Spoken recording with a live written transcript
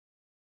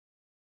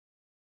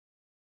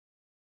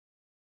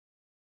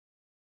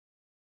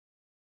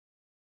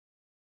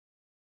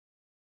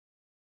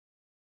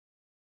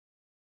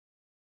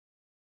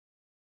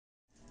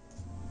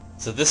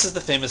So this is the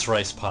famous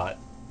rice pot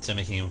to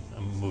making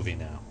a movie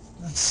now.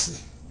 Let's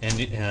see.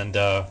 And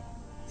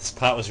this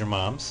pot was your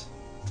mom's.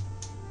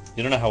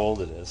 You don't know how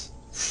old it is.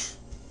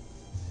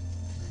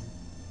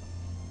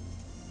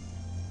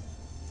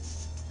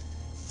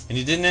 And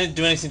you didn't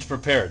do anything to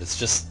prepare it. It's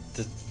just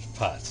the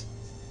pot.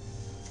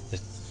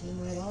 Came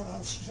right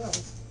off the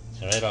shelf.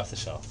 Right off the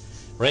shelf.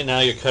 Right now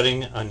you're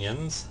cutting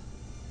onions,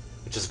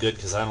 which is good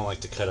because I don't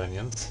like to cut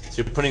onions.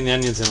 So you're putting the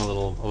onions in a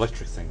little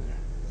electric thing there.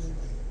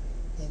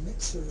 The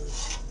mixer.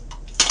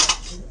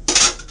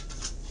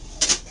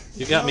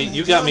 You got me.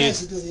 John has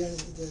to do the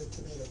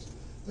tomatoes.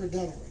 They're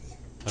done already.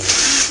 Okay.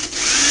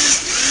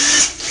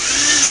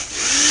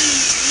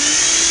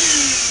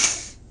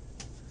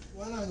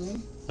 One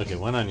onion. Okay,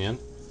 one onion.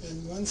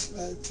 And one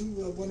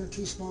or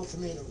two small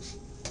tomatoes.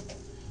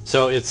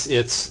 So it's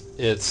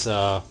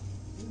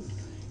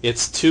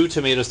 2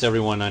 tomatoes to every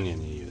 1 onion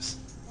you use.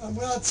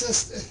 Well, it's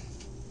just,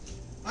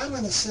 I'm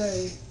going to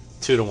say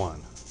 2 to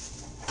 1.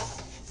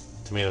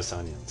 Tomatoes to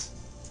onions.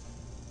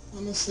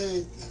 I'm going to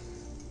say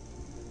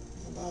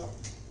about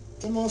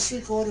almost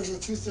 3/4 or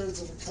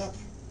 2/3 of a cup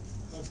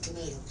of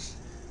tomatoes,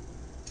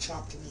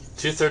 chopped tomatoes.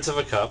 2/3 of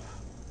a cup,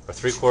 or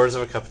 3/4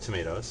 of a cup of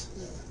tomatoes.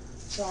 Yeah,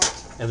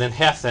 chopped. And then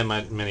half that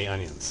many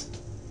onions,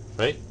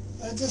 right?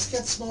 I just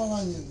get small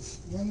onions.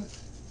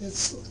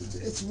 It's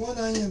 1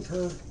 onion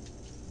per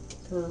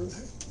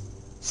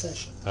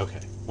session.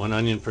 Okay, 1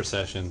 onion per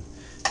session,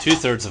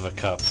 2/3 of a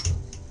cup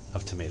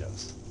of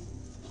tomatoes.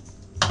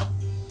 Yeah,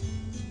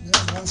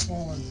 1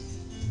 small onion.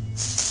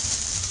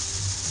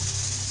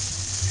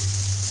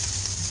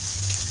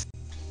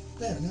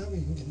 There, now we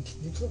can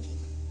continue cooking.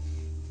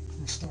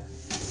 We'll start.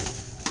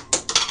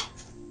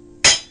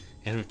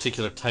 Any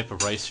particular type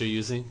of rice you're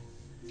using?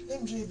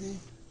 MJB.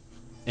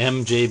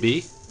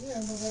 MJB? Yeah,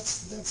 well,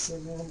 that's the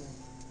normal.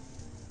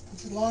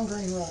 It's a long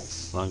grain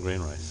rice. Long grain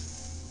rice.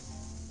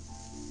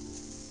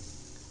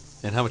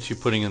 And how much are you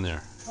putting in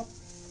there? Cup.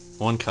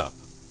 1 cup.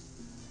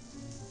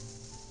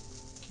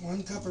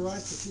 1 cup of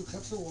rice to 2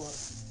 cups of water.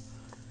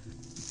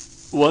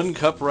 1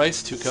 cup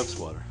rice, 2 cups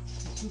water.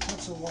 2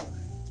 cups of water.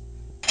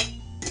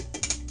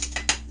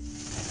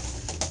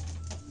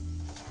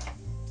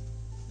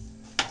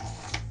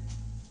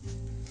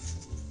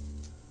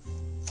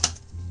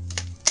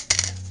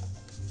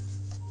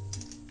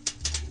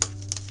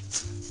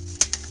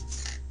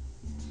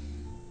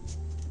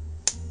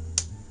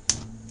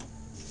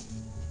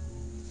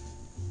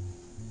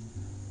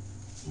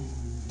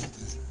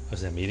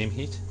 Was that medium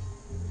heat?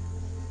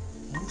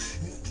 Oh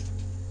shit.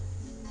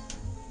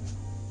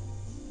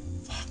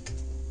 Fuck.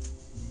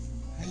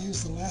 I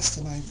used the last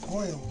of my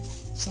oil.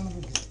 Son of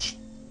a bitch.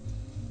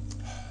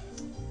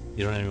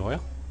 You don't have any oil?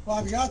 Well,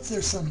 I've got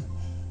there some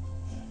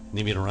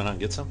Need me to run out and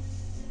get some?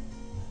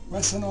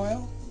 Western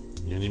oil.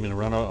 You need me to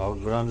run out? I'll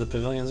go down to the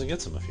pavilions and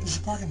get some if you Is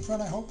you park in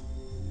front, I hope?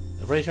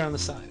 want. Right here on the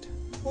side.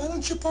 Why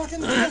don't you park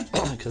in the front?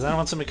 Because I don't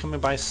want somebody coming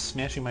by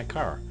smashing my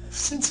car.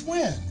 Since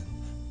when?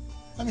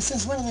 I mean,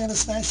 since when are they going to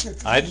smash your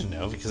car? I don't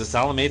know, because it's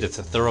Alameda. It's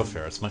a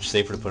thoroughfare. It's much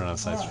safer to put it on a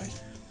side street.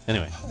 Right.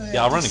 Anyway, Yeah,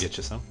 yeah, I'll run and get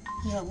you some.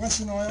 Yeah,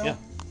 Western oil. Yeah.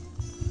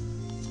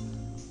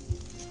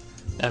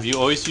 Now, have you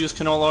always used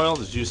canola oil, or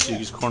did you used to Yeah.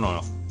 use corn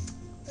oil?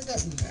 It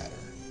doesn't matter.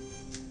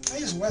 I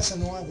use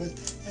Western oil, and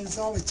it's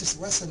always just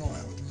Western oil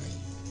to me.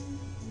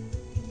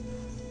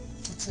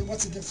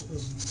 What's the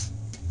difference?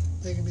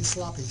 They can be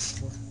sloppy.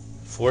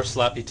 4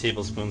 sloppy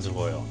tablespoons of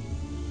oil.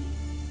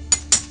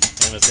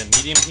 And was that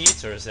medium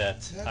heat, or is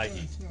that high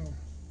heat? No.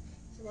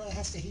 Well, it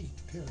has to heat,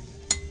 period.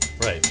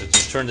 Right, but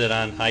you turned it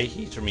on high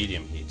heat or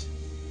medium heat?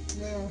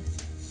 Well,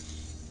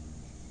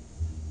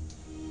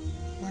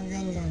 I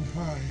got it on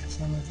high,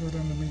 so I'm going to go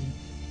down to medium.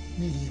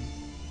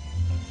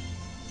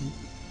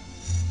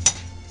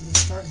 You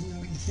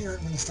can hear it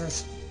when it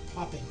starts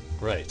popping.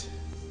 Right.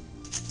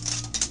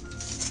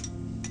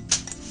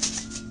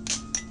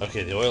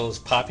 Okay, the oil is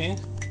popping.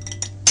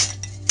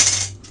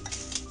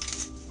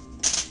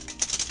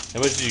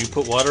 And what did you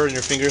put water in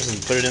your fingers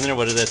and put it in there?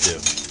 What did that do?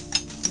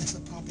 Makes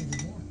it pop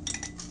even more.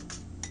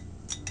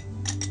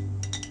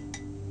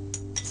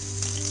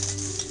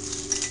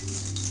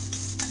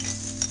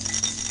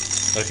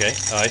 Okay.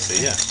 Oh, I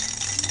see. Yeah.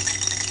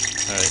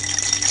 All right.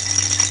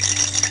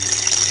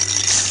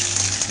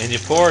 And you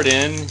poured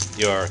in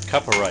your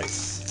cup of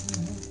rice.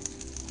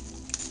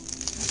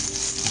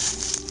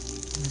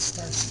 And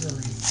start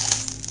stirring.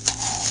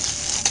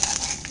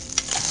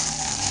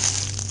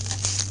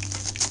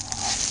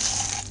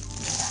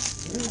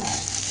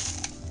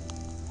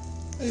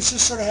 You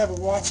just sort of have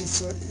to watch it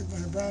so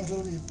when it browns a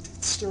little, you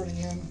stir it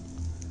again.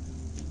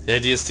 The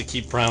idea is to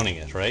keep browning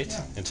it, right?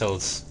 Yeah. Until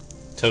it's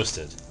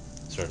toasted,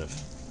 sort of.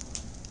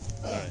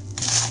 All right.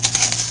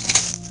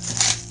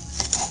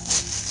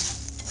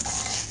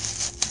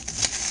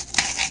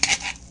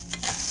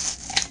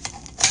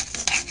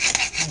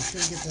 I'm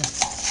sure you get the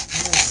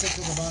stick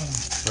to the bottom.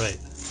 Right.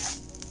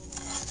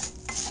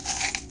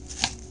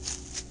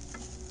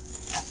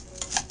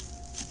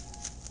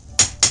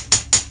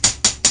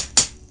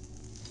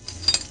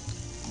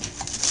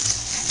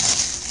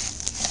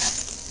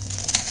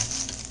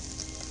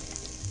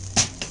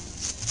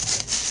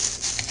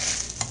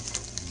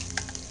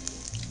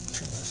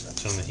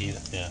 Turn the heat,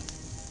 yeah.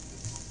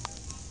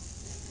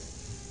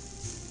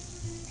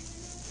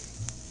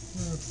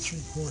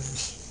 3/4.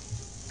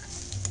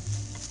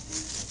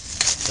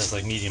 That's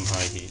like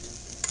medium-high heat.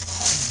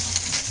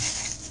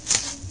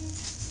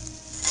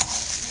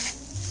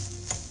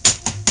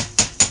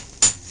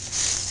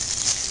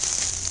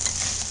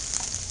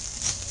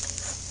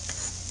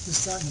 It's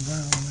starting to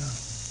brown now.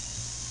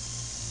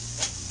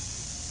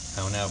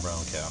 How now,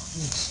 brown cow?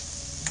 Yes.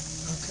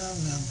 Our cow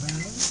now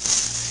brown.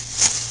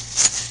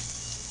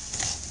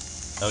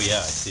 Oh yeah,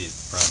 I see it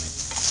browning.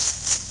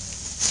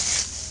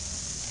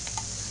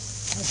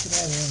 I should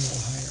add it a little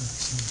higher.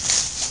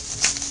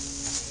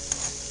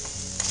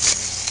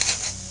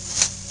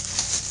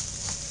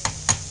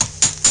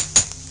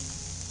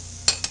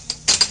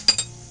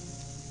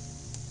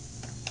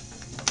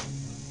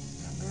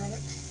 Now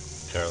garlic.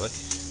 Garlic.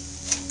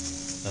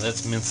 Now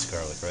that's minced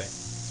garlic, right?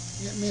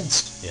 Yeah,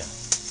 minced. Yeah.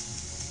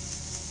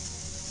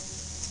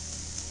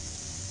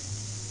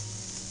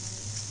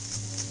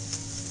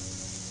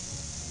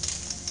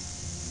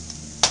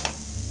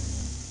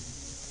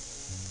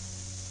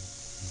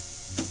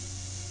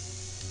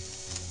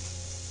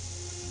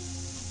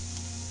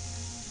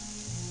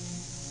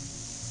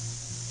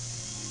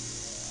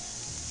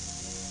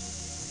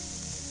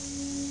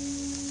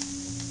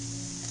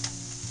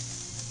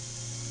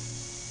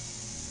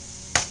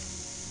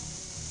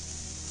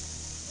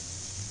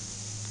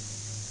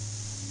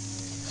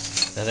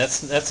 Now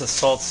that's a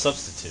salt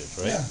substitute,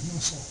 right? Yeah, no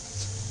salt.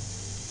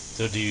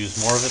 So do you use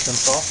more of it than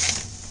salt?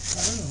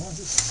 I don't know, I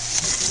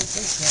just make it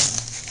taste better.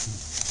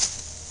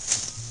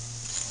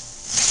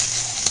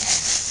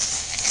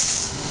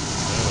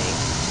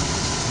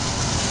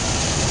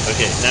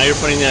 Okay, now you're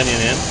putting the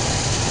onion in.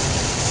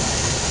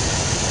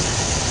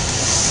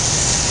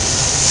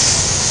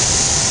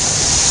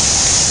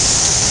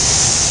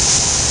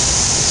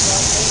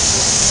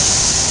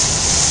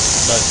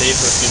 Saute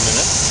for a few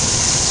minutes.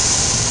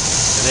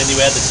 And then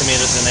you add the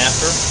tomatoes in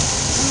after?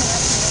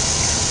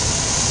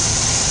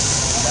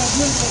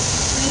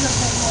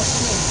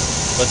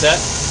 What's that?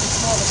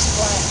 It's more of a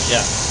splash.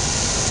 Yeah.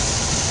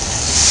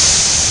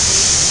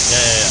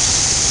 Yeah.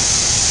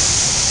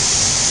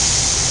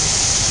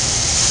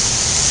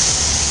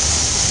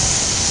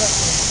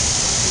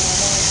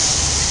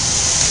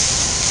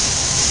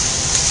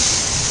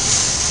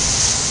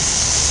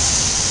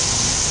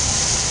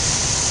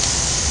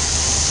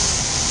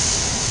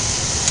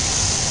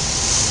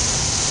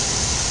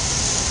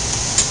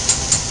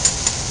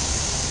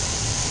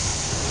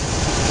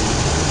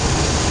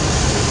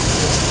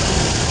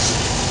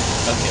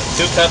 Okay,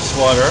 2 cups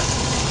water,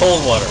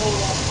 cold water.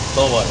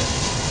 Cold water.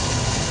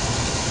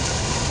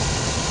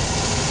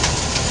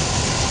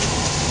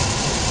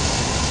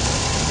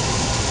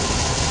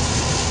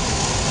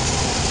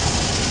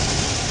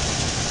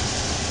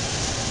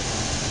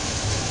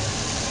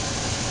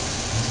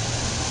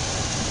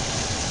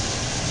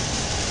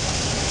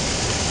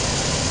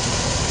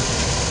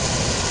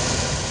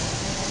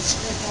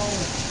 Scrape all the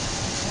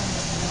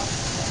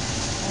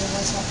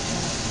otherwise I'll kill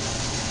it.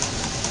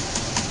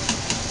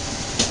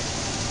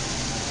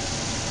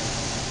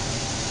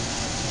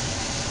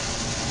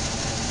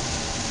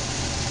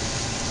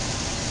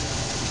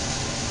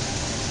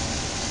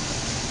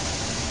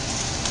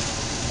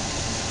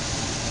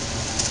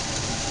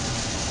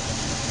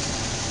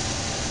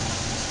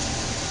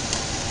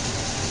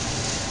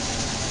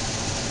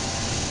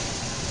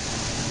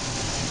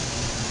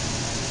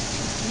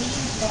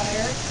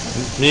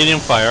 Medium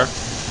fire.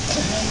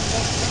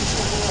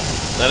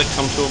 Let it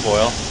come to a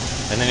boil.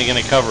 And then you're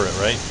going to cover it,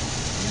 right?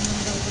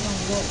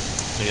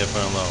 You got to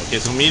put it on low. Okay,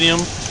 so medium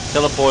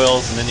till it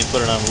boils, and then you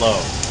put it on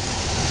low.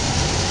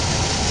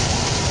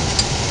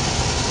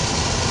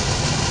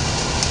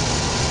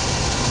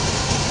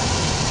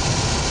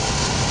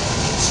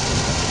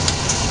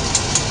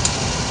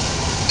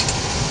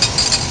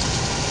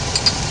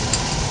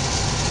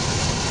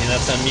 Okay,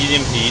 that's on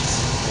medium heat,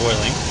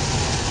 boiling.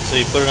 So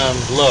you put it on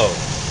low.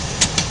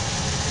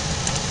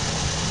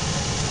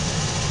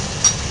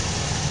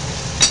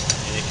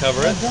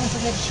 Cover it. Don't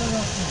forget to turn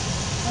off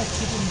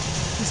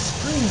the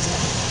screens on.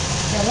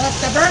 I left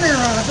the burner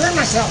on. I burned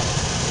myself.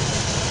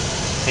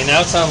 Okay, now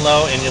it's on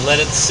low, and you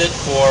let it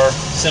simmer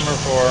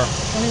for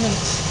 20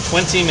 minutes.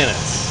 20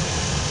 minutes.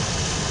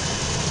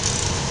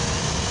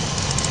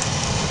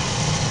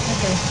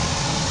 Okay.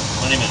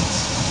 20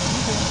 minutes.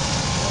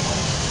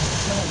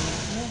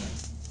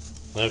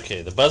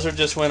 Okay, the buzzer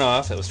just went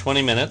off. It was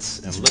 20 minutes.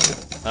 And look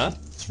at, huh?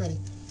 It's ready.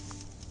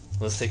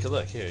 Let's take a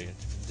look. Here, you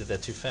did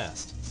that too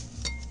fast.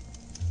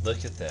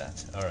 Look at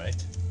that. All right.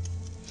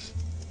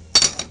 A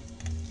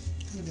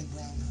little bit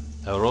brown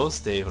now. Arroz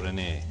de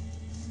Rene.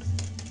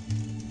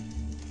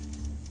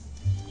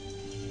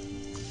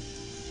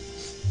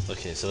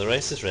 Okay, so the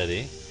rice is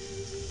ready.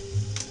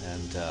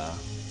 And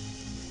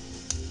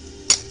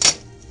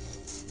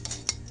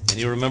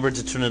you remembered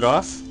to turn it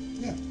off?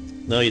 Yeah.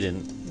 No, you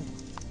didn't.